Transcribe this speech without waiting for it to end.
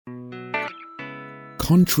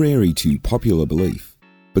Contrary to popular belief,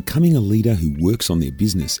 becoming a leader who works on their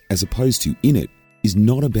business as opposed to in it is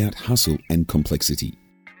not about hustle and complexity.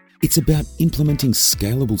 It's about implementing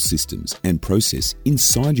scalable systems and process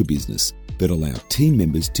inside your business that allow team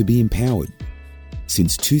members to be empowered.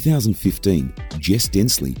 Since 2015, Jess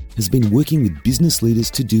Densley has been working with business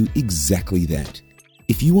leaders to do exactly that.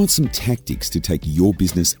 If you want some tactics to take your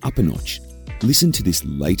business up a notch, listen to this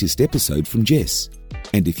latest episode from Jess.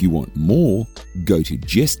 And if you want more, go to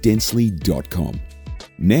jessdensley.com.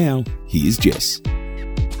 Now, here's Jess.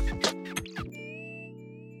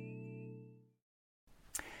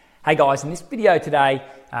 Hey guys, in this video today,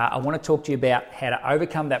 I want to talk to you about how to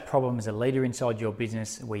overcome that problem as a leader inside your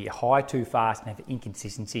business where you hire too fast and have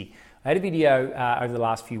inconsistency. I had a video over the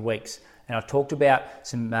last few weeks and I talked about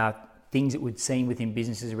some things that we'd seen within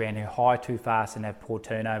businesses around who hire too fast and have poor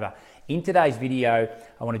turnover. In today's video,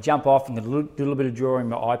 I want to jump off and do a little bit of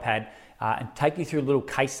drawing on my iPad and take you through a little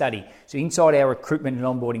case study. So inside our recruitment and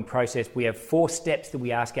onboarding process, we have 4 steps that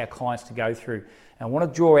we ask our clients to go through. And I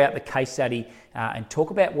want to draw out the case study and talk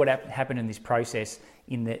about what happened in this process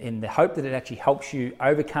in the hope that it actually helps you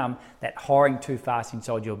overcome that hiring too fast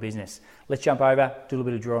inside your business. Let's jump over, do a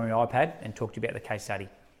little bit of drawing on my iPad and talk to you about the case study.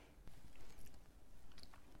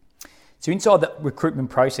 So inside the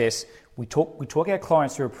recruitment process, we talk our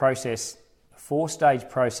clients through a process, a 4-stage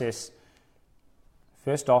process.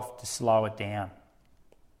 First off, to slow it down.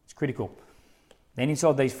 It's critical. Then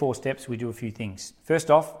inside these 4 steps, we do a few things.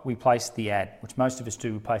 First off, we place the ad, which most of us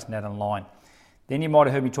do. We place an ad online. Then you might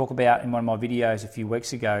have heard me talk about in one of my videos a few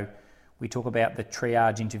weeks ago, we talk about the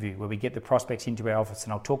triage interview where we get the prospects into our office,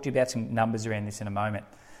 and I'll talk to you about some numbers around this in a moment.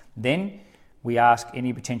 Then we ask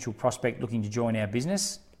any potential prospect looking to join our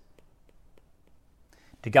business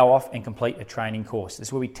to go off and complete a training course. This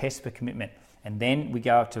is where we test for commitment. And then we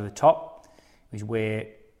go up to the top, is where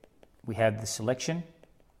we have the selection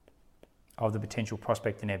of the potential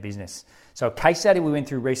prospect in our business. So a case study we went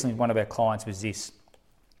through recently with one of our clients was this.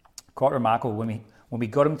 Quite remarkable when we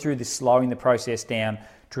got them through this slowing the process down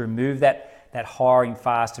to remove that hiring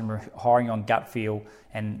fast and hiring on gut feel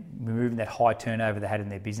and removing that high turnover they had in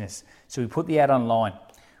their business. So we put the ad online.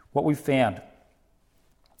 What we found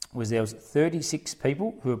was there was 36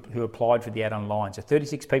 people who applied for the ad online. So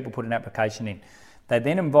 36 people put an application in. They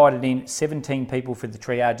then invited in 17 people for the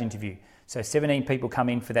triage interview. So 17 people come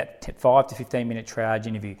in for that 5 to 15 minute triage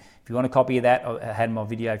interview. If you want a copy of that, I had in my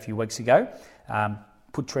video a few weeks ago.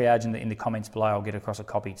 Put triage in the comments below. I'll get across a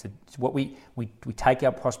copy. So it's what we take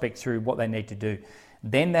our prospect through what they need to do.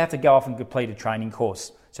 Then they have to go off and complete a training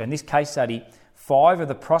course. So in this case study, 5 of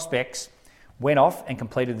the prospects went off and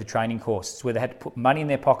completed the training course. It's where they had to put money in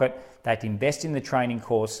their pocket, they had to invest in the training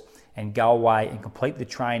course and go away and complete the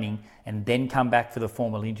training and then come back for the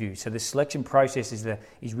formal interview. So the selection process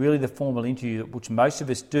is really the formal interview, which most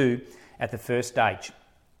of us do at the first stage.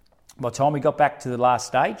 By the time we got back to the last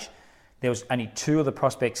stage, there was only 2 of the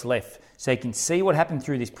prospects left. So you can see what happened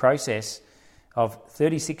through this process of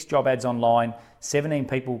 36 job ads online, 17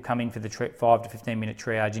 people come in for the 5 to 15 minute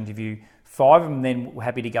triage interview. 5 of them then were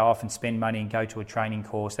happy to go off and spend money and go to a training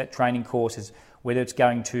course. That training course is whether it's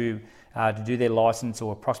going to do their license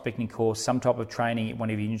or a prospecting course, some type of training at one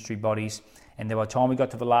of the industry bodies. And then by the time we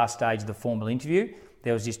got to the last stage of the formal interview,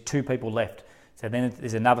 there was just 2 people left. So then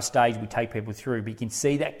there's another stage we take people through. But you can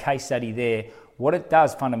see that case study there. What it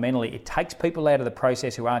does fundamentally, it takes people out of the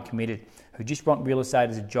process who aren't committed, who just want real estate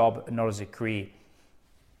as a job and not as a career.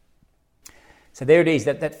 So there it is,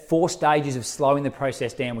 that 4 stages of slowing the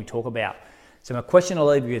process down we talk about. So my question I'll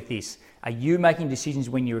leave you with this. Are you making decisions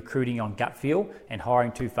when you're recruiting on gut feel and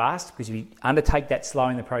hiring too fast? Because if you undertake that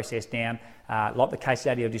slowing the process down, like the case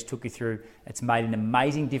study I just took you through, it's made an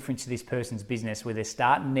amazing difference to this person's business where they're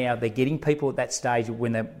starting now, they're getting people at that stage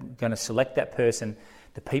when they're going to select that person,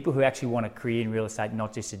 the people who actually want a career in real estate,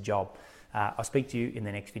 not just a job. I'll speak to you in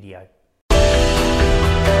the next video.